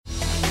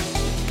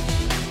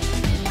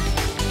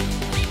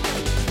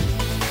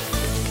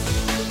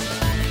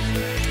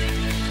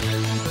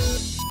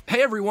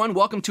Hey everyone,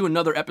 welcome to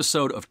another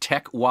episode of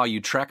Tech While You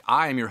Trek.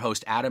 I am your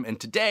host Adam, and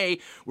today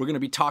we're going to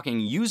be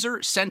talking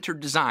user-centered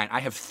design.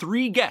 I have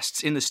three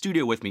guests in the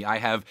studio with me. I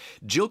have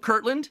Jill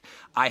Kirtland,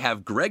 I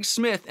have Greg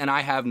Smith, and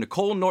I have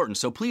Nicole Norton.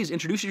 So please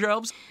introduce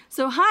yourselves.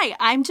 So hi,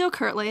 I'm Jill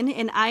Kirtland,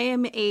 and I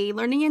am a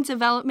Learning and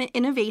Development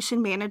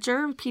Innovation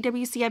Manager with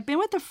PwC. I've been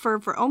with the firm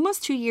for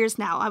almost 2 years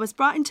now. I was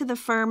brought into the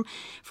firm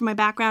for my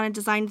background in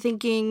design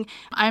thinking.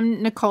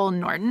 I'm Nicole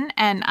Norton,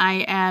 and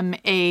I am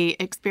a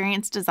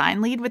experienced design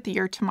lead with the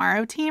Your Tomorrow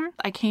team.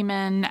 I came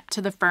in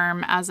to the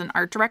firm as an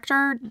art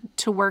director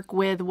to work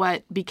with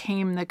what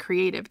became the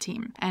creative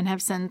team and have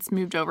since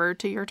moved over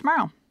to Your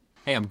Tomorrow.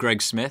 Hey, I'm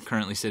Greg Smith,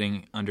 currently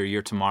sitting under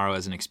Your Tomorrow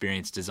as an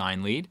experienced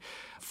design lead,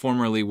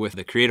 formerly with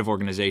the creative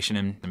organization,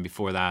 and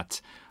before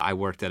that, I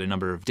worked at a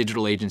number of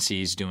digital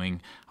agencies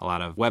doing a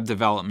lot of web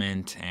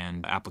development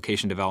and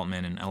application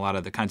development and a lot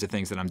of the kinds of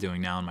things that I'm doing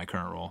now in my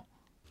current role.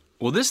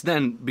 Well, this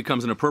then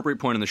becomes an appropriate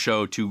point in the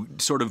show to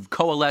sort of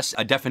coalesce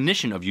a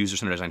definition of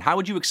user-centered design. How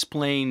would you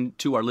explain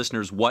to our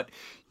listeners what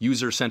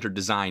user-centered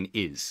design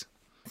is?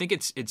 I think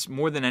it's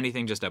more than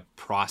anything just a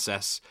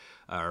process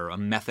or a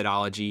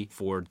methodology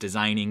for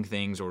designing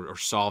things or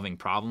solving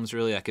problems,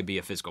 really. That could be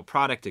a physical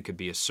product, it could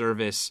be a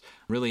service,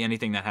 really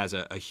anything that has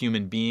a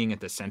human being at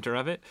the center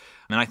of it.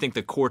 And I think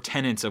the core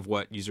tenets of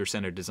what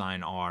user-centered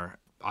design are,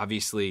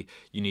 obviously,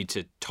 you need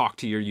to talk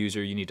to your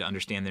user, you need to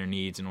understand their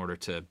needs in order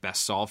to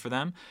best solve for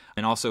them.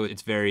 And also,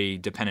 it's very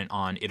dependent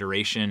on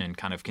iteration and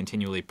kind of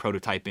continually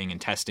prototyping and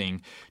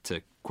testing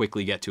to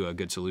quickly get to a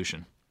good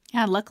solution.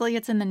 Yeah, luckily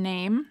it's in the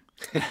name.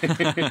 The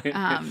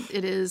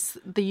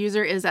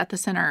user is at the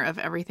center of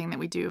everything that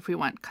we do if we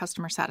want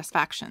customer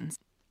satisfaction.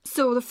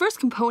 So the first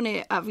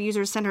component of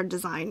user-centered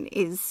design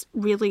is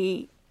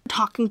really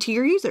talking to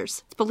your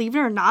users. Believe it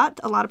or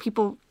not, a lot of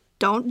people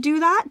don't do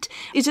that.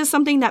 It's just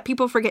something that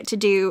people forget to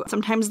do.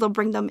 Sometimes they'll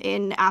bring them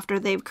in after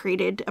they've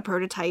created a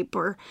prototype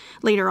or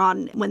later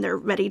on when they're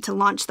ready to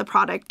launch the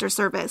product or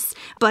service.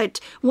 But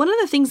one of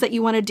the things that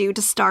you want to do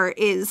to start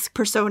is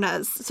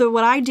personas. So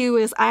what I do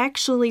is I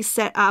actually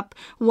set up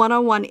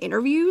one-on-one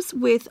interviews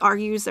with our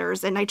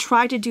users, and I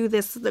try to do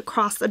this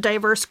across a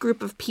diverse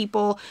group of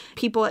people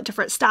at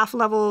different staff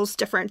levels,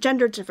 different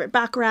gender, different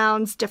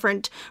backgrounds,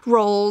 different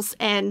roles,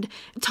 and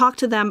talk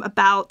to them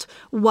about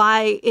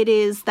why it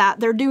is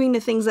that they're doing the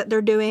things that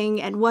they're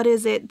doing and what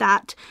is it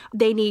that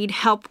they need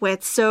help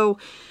with. So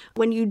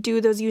when you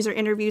do those user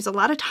interviews, a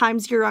lot of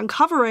times you're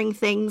uncovering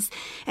things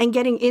and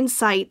getting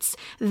insights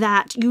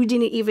that you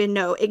didn't even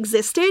know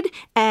existed.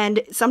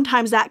 And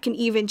sometimes that can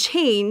even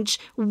change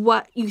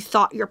what you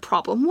thought your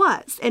problem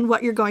was and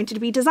what you're going to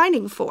be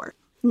designing for.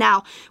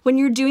 Now, when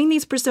you're doing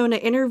these persona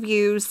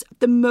interviews,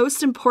 the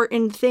most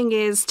important thing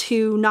is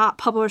to not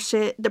publish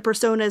the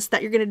personas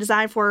that you're going to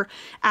design for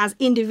as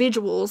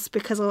individuals,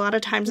 because a lot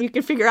of times you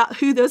can figure out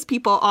who those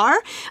people are.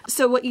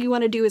 So what you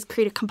want to do is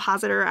create a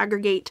composite or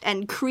aggregate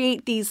and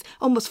create these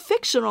almost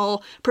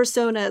fictional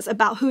personas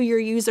about who your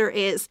user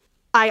is.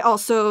 I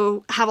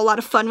also have a lot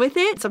of fun with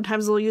it.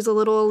 Sometimes we'll use a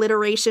little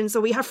alliteration.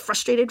 So we have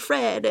frustrated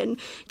Fred and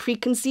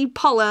preconceived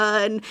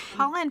Paula. And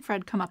Paula and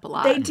Fred come up a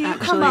lot. They do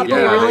come up a lot.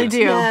 They really do.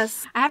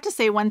 Yes. I have to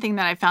say one thing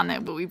that I found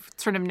that we've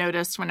sort of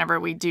noticed whenever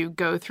we do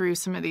go through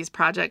some of these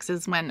projects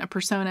is when a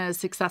persona is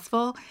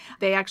successful,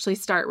 they actually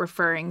start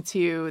referring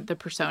to the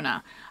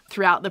persona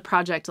throughout the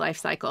project life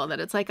cycle,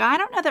 that it's like, I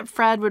don't know that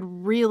Fred would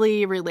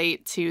really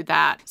relate to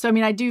that. So, I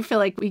mean, I do feel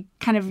like we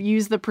kind of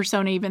use the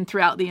persona even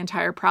throughout the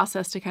entire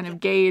process to kind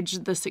of gauge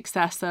the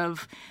success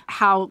of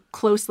how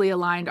closely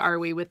aligned are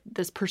we with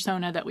this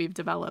persona that we've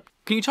developed.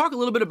 Can you talk a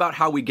little bit about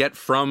how we get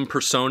from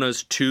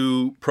personas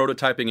to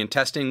prototyping and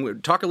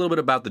testing? Talk a little bit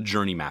about the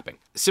journey mapping.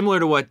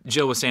 Similar to what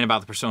Jill was saying about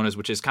the personas,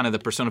 which is kind of the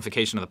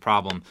personification of the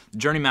problem, the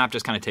journey map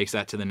just kind of takes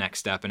that to the next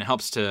step, and it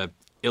helps to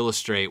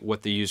illustrate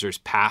what the user's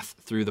path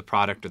through the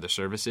product or the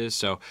service is.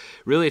 So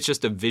really it's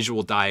just a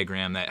visual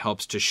diagram that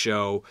helps to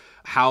show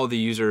how the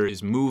user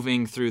is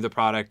moving through the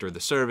product or the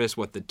service,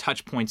 what the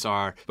touch points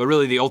are. But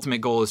really the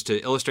ultimate goal is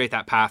to illustrate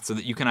that path so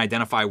that you can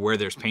identify where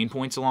there's pain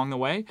points along the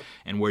way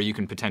and where you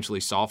can potentially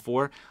solve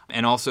for.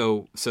 And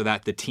also so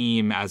that the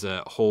team as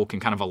a whole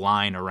can kind of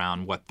align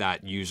around what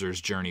that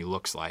user's journey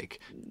looks like.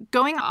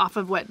 Going off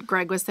of what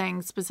Greg was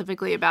saying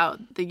specifically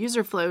about the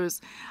user flows,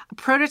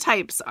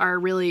 prototypes are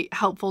really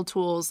helpful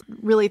tools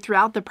really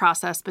throughout the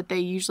process, but they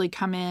usually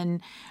come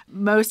in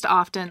most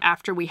often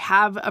after we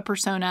have a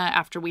persona,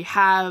 after we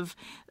have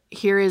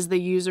here is the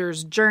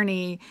user's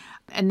journey,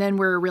 and then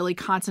we're really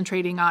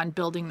concentrating on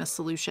building the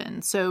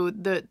solution. So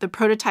the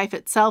prototype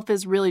itself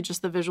is really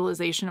just the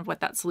visualization of what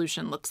that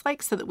solution looks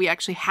like so that we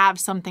actually have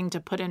something to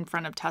put in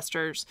front of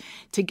testers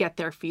to get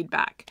their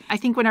feedback. I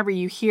think whenever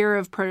you hear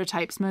of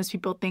prototypes, most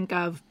people think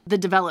of the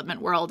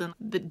development world and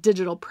the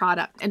digital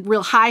product and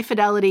real high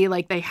fidelity,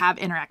 like they have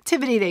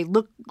interactivity, they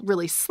look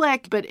really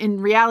slick. But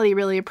in reality,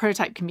 really, a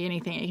prototype can be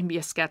anything. It can be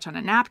a sketch on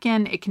a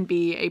napkin. It can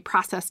be a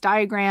process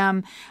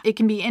diagram. It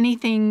can be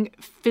anything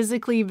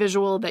physically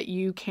visual that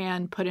you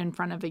can put in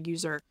front of a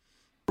user.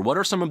 What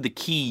are some of the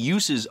key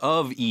uses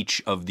of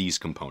each of these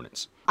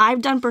components?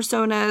 I've done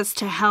personas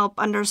to help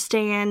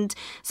understand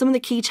some of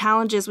the key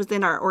challenges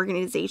within our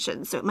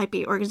organization. So it might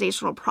be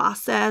organizational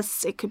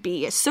process, it could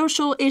be a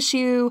social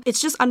issue.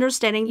 It's just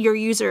understanding your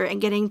user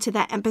and getting to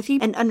that empathy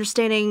and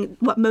understanding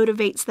what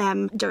motivates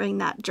them during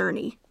that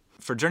journey.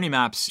 For journey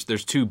maps,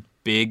 there's two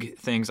big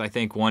things, I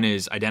think. One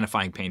is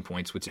identifying pain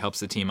points, which helps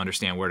the team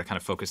understand where to kind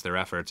of focus their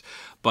efforts.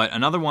 But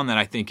another one that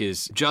I think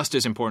is just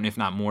as important, if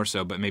not more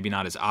so, but maybe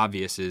not as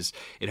obvious, is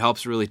it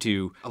helps really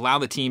to allow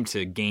the team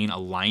to gain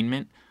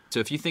alignment. So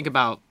if you think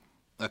about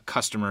a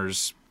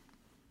customer's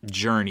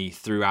journey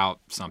throughout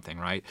something,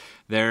 right?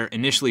 They're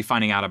initially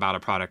finding out about a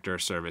product or a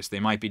service.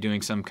 They might be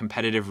doing some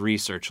competitive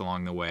research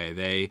along the way.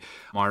 They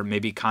are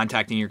maybe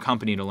contacting your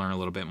company to learn a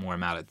little bit more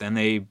about it. Then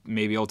they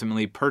maybe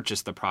ultimately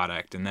purchase the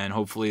product, and then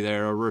hopefully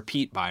they're a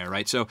repeat buyer,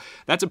 right? So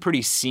that's a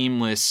pretty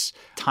seamless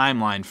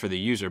timeline for the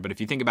user. But if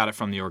you think about it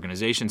from the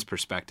organization's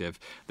perspective,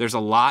 there's a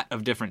lot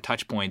of different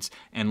touch points,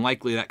 and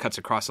likely that cuts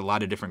across a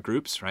lot of different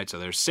groups, right? So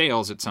there's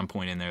sales at some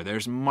point in there.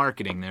 There's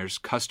marketing. There's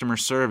customer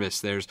service.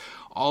 There's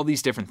all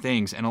these different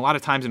things. And a lot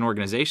of times in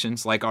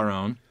organizations like our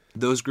own,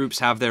 those groups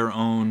have their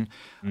own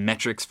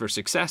metrics for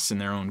success and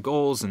their own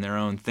goals and their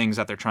own things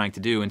that they're trying to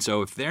do. And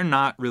so if they're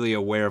not really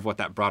aware of what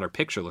that broader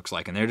picture looks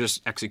like and they're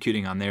just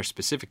executing on their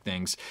specific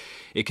things,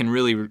 it can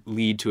really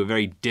lead to a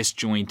very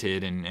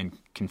disjointed and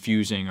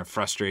confusing or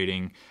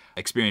frustrating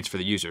experience for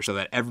the user. So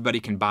that everybody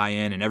can buy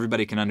in and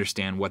everybody can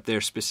understand what their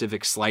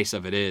specific slice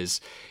of it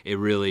is, it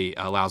really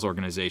allows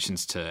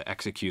organizations to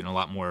execute in a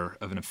lot more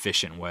of an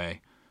efficient way.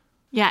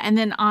 Yeah, and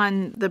then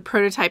on the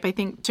prototype, I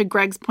think to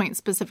Greg's point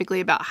specifically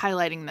about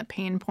highlighting the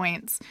pain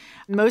points,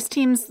 most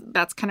teams,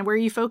 that's kind of where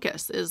you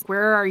focus, is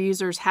where are our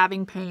users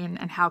having pain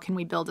and how can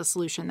we build a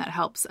solution that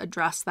helps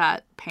address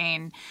that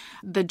pain.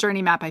 The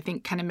journey map, I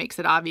think, kind of makes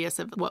it obvious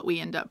of what we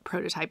end up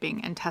prototyping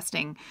and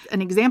testing.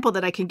 An example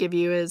that I can give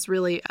you is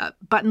really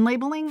button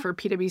labeling for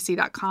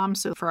pwc.com,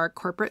 so for our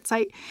corporate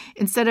site.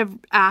 Instead of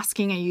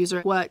asking a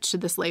user, what should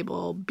this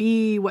label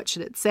be? What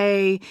should it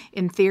say?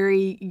 In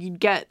theory, you'd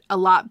get a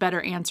lot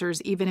better answers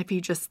even if you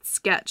just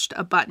sketched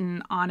a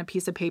button on a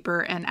piece of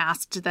paper and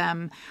asked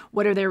them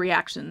what are their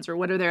reactions or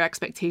what are their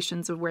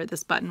expectations of where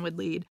this button would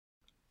lead.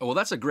 Well,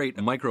 that's a great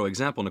micro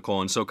example,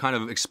 Nicole. And so kind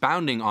of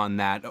expounding on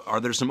that, are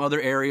there some other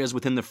areas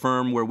within the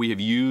firm where we have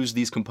used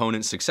these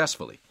components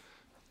successfully?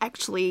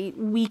 Actually,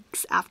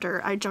 weeks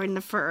after I joined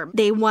the firm,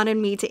 they wanted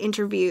me to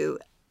interview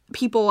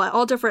people at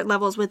all different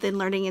levels within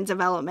learning and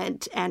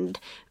development and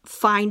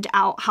find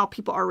out how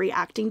people are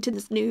reacting to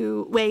this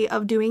new way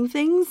of doing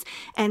things.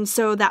 And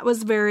so that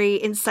was very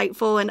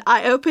insightful and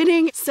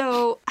eye-opening.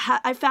 So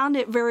I found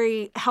it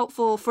very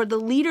helpful for the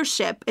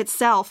leadership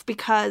itself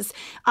because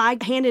I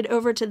handed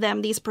over to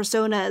them these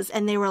personas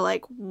and they were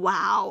like,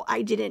 wow,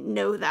 I didn't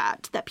know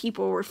that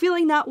people were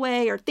feeling that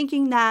way or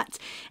thinking that.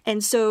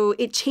 And so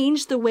it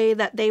changed the way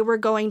that they were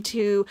going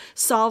to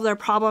solve their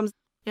problems.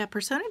 Yeah,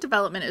 persona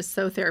development is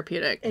so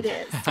therapeutic. It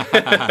is.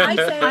 I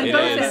say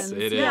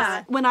It is.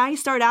 Yeah. When I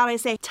start out, I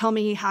say, tell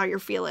me how you're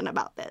feeling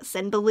about this.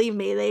 And believe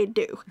me, they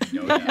do.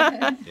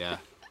 Yeah.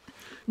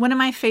 One of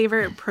my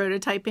favorite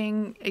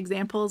prototyping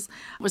examples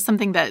was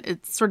something that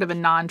it's sort of a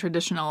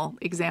non-traditional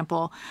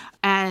example.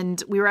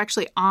 And we were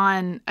actually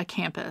on a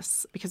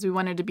campus because we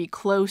wanted to be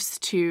close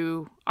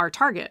to our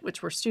target,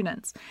 which were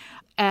students.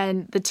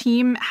 And the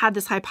team had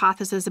this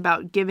hypothesis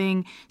about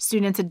giving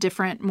students a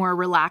different, more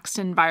relaxed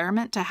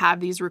environment to have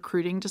these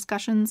recruiting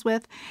discussions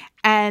with.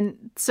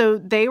 And so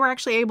they were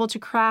actually able to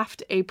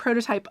craft a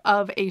prototype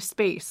of a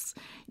space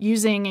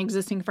using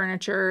existing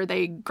furniture.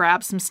 They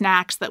grabbed some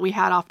snacks that we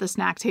had off the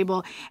snack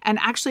table and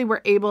actually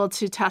were able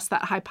to test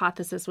that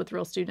hypothesis with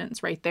real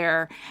students right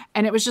there.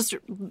 And it was just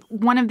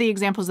one of the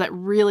examples that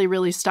really,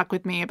 really stuck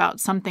with me about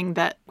something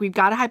that we've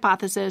got a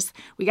hypothesis,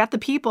 we got the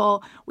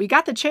people, we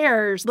got the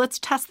chairs, let's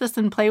test this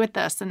and play with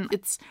this. And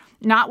it's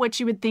not what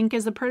you would think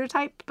is a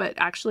prototype, but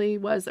actually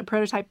was a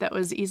prototype that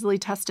was easily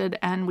tested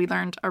and we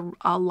learned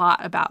a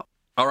lot about.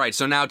 All right,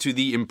 so now to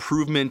the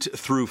improvement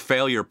through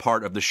failure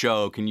part of the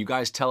show. Can you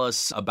guys tell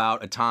us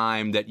about a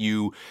time that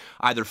you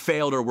either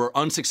failed or were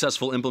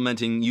unsuccessful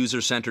implementing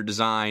user-centered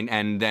design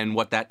and then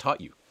what that taught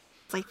you?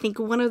 I think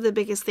one of the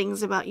biggest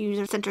things about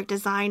user-centric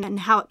design and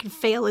how it can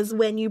fail is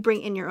when you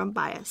bring in your own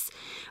bias.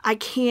 I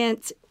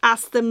can't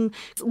ask them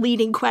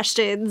leading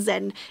questions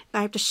and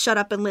I have to shut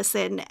up and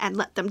listen and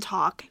let them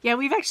talk. Yeah,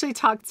 we've actually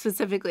talked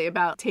specifically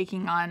about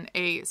taking on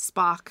a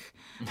Spock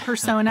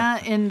persona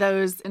in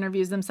those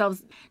interviews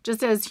themselves.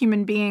 Just as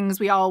human beings,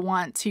 we all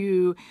want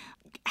to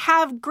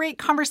have great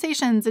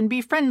conversations and be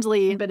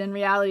friendly. But in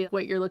reality,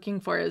 what you're looking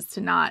for is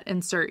to not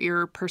insert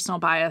your personal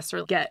bias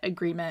or get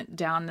agreement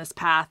down this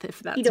path if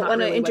that's not really what they feel. You don't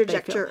want to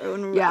interject your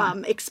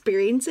own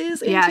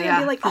experiences into it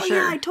and be like,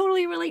 yeah, I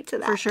totally relate to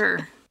that. For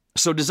sure.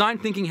 So design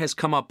thinking has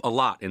come up a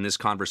lot in this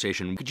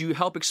conversation. Could you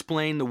help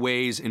explain the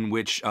ways in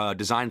which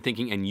design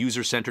thinking and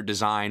user-centered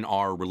design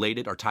are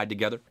related, are tied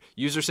together?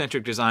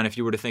 User-centric design, if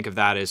you were to think of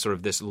that as sort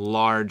of this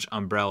large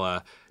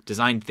umbrella,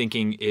 design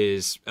thinking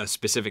is a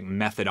specific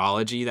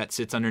methodology that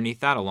sits underneath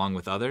that along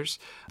with others.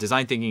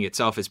 Design thinking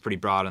itself is pretty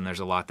broad and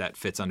there's a lot that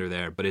fits under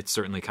there, but it's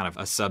certainly kind of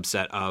a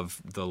subset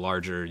of the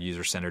larger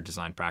user-centered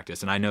design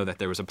practice. And I know that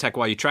there was a Tech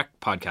While You Trek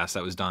podcast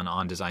that was done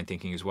on design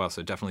thinking as well,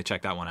 so definitely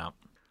check that one out.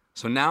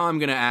 So now I'm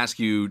going to ask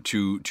you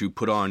to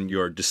put on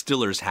your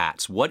distiller's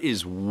hats. What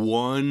is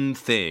one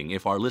thing,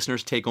 if our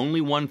listeners take only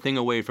one thing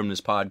away from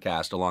this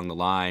podcast along the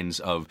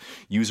lines of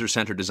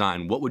user-centered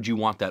design, what would you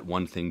want that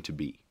one thing to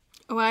be?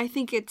 Well, I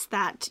think it's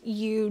that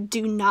you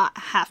do not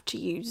have to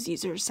use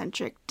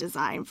user-centric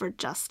design for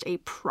just a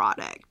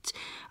product.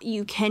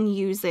 You can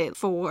use it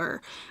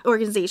for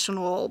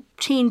organizational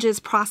changes,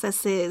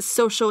 processes,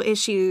 social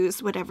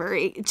issues, whatever,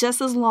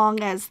 just as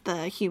long as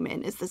the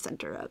human is the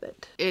center of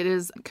it. It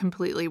is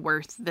completely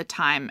worth the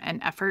time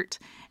and effort.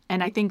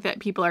 And I think that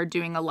people are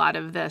doing a lot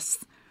of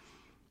this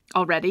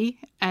already,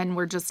 and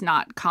we're just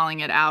not calling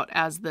it out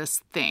as this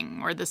thing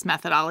or this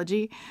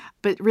methodology.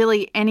 But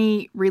really,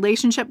 any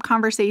relationship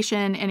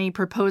conversation, any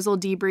proposal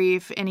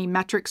debrief, any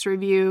metrics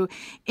review,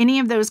 any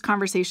of those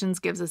conversations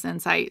gives us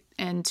insight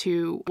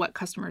into what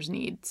customers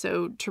need.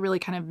 So to really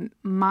kind of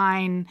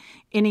mine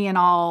any and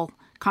all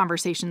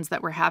conversations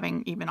that we're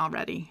having even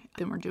already,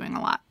 then we're doing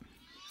a lot.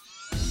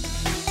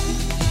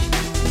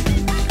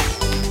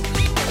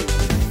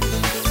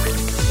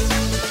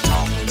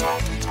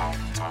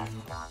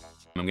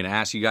 I'm going to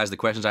ask you guys the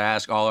questions I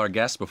ask all our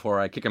guests before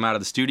I kick them out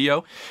of the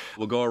studio.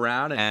 We'll go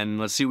around and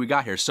let's see what we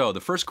got here. So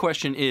the first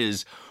question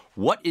is,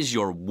 what is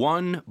your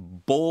one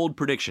bold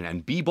prediction?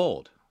 And be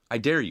bold. I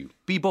dare you.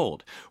 Be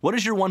bold. What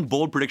is your one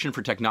bold prediction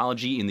for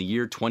technology in the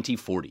year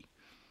 2040?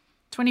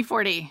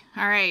 2040.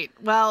 All right.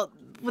 Well,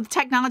 with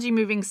technology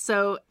moving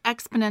so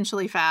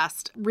exponentially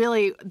fast,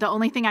 really the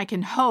only thing I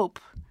can hope,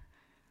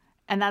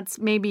 and that's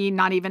maybe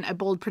not even a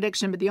bold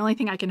prediction, but the only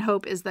thing I can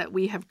hope is that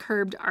we have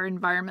curbed our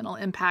environmental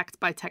impact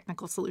by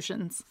technical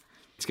solutions.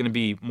 It's going to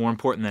be more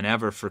important than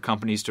ever for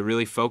companies to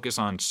really focus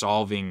on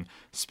solving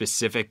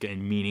specific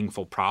and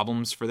meaningful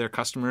problems for their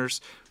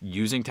customers,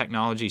 using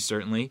technology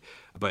certainly,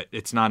 but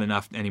it's not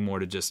enough anymore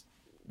to just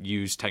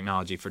use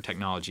technology for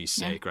technology's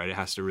sake, right? It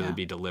has to really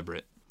be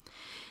deliberate.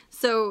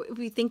 So if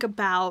we think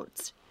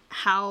about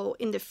how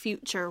in the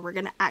future we're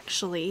going to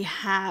actually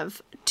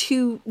have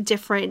two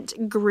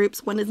different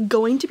groups. One is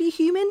going to be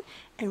human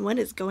and one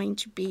is going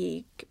to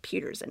be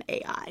computers and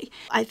AI.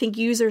 I think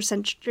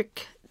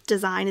user-centric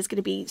design is going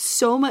to be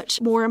so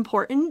much more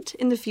important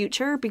in the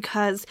future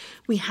because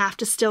we have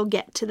to still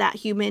get to that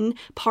human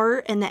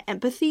part and that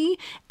empathy.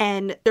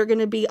 And there are going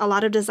to be a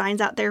lot of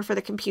designs out there for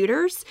the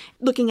computers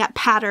looking at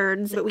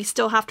patterns, but we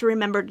still have to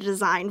remember to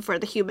design for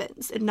the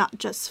humans and not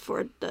just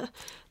for the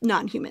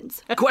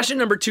non-humans. Question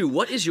number 2.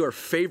 What is your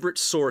favorite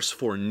source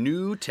for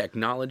new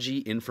technology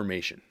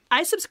information?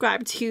 I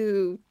subscribe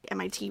to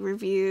MIT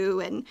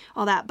Review and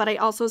all that, but I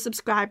also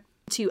subscribe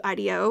to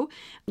IDEO.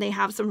 They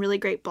have some really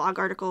great blog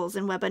articles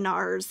and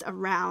webinars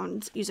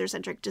around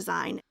user-centric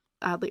design.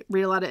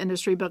 Read a lot of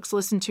industry books,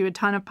 listen to a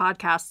ton of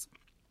podcasts.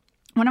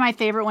 One of my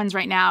favorite ones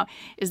right now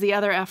is The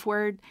Other F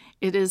Word.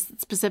 It is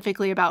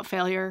specifically about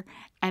failure,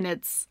 and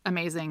it's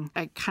amazing.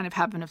 I kind of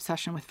have an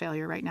obsession with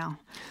failure right now.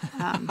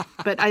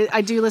 But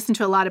I do listen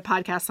to a lot of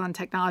podcasts on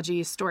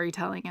technology,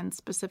 storytelling, and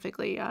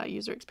specifically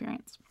user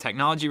experience.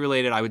 Technology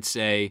related, I would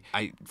say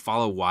I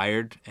follow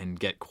Wired and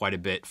get quite a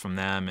bit from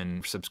them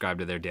and subscribe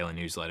to their daily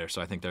newsletter.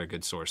 So I think they're a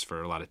good source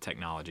for a lot of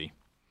technology.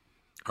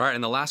 All right,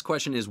 and the last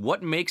question is,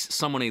 what makes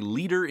someone a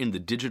leader in the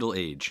digital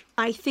age?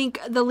 I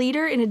think the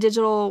leader in a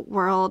digital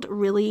world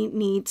really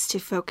needs to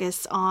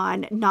focus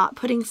on not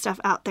putting stuff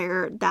out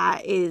there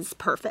that is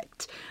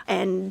perfect.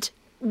 And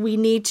we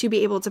need to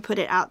be able to put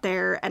it out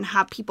there and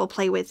have people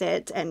play with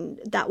it,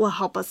 and that will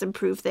help us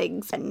improve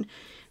things. And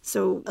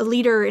so a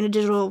leader in a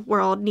digital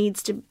world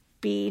needs to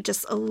be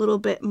just a little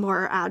bit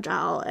more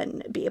agile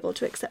and be able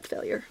to accept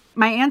failure.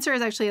 My answer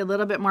is actually a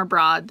little bit more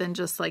broad than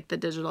just like the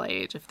digital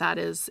age, if that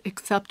is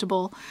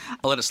acceptable.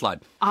 I'll let it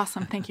slide.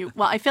 Awesome. Thank you.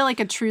 Well, I feel like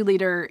a true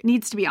leader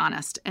needs to be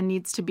honest and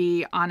needs to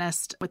be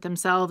honest with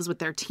themselves, with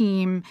their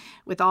team,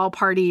 with all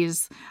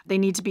parties. They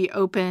need to be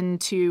open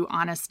to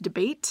honest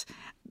debate.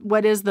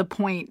 What is the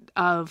point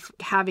of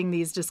having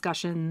these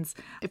discussions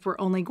if we're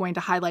only going to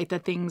highlight the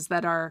things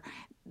that are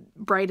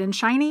bright and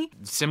shiny?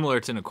 Similar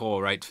to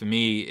Nicole, right? For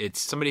me,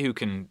 it's somebody who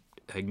can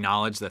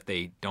acknowledge that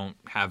they don't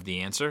have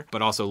the answer,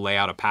 but also lay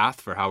out a path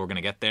for how we're going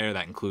to get there.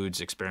 That includes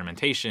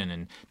experimentation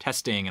and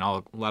testing and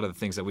a lot of the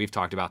things that we've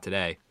talked about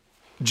today.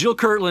 Jill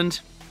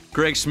Kirtland,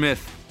 Greg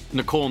Smith,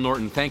 Nicole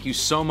Norton, thank you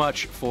so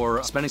much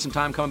for spending some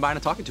time coming by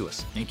and talking to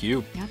us. Thank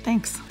you. Yeah,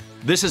 thanks.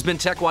 This has been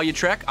Tech While You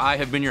Trek. I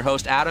have been your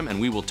host, Adam, and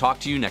we will talk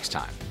to you next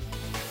time.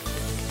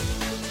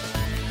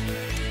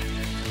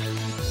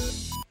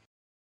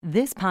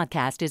 This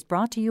podcast is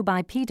brought to you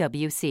by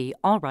PwC,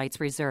 all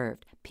rights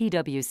reserved.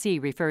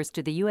 PwC refers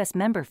to the U.S.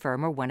 member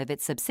firm or one of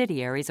its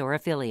subsidiaries or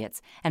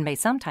affiliates, and may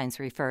sometimes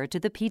refer to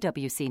the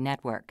PwC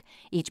network.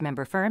 Each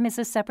member firm is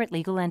a separate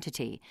legal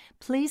entity.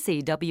 Please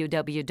see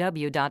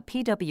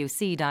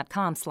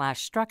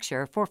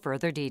www.pwc.com/structure for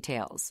further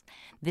details.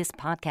 This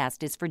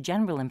podcast is for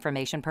general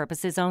information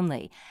purposes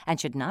only and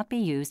should not be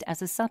used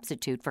as a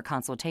substitute for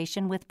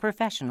consultation with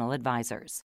professional advisors.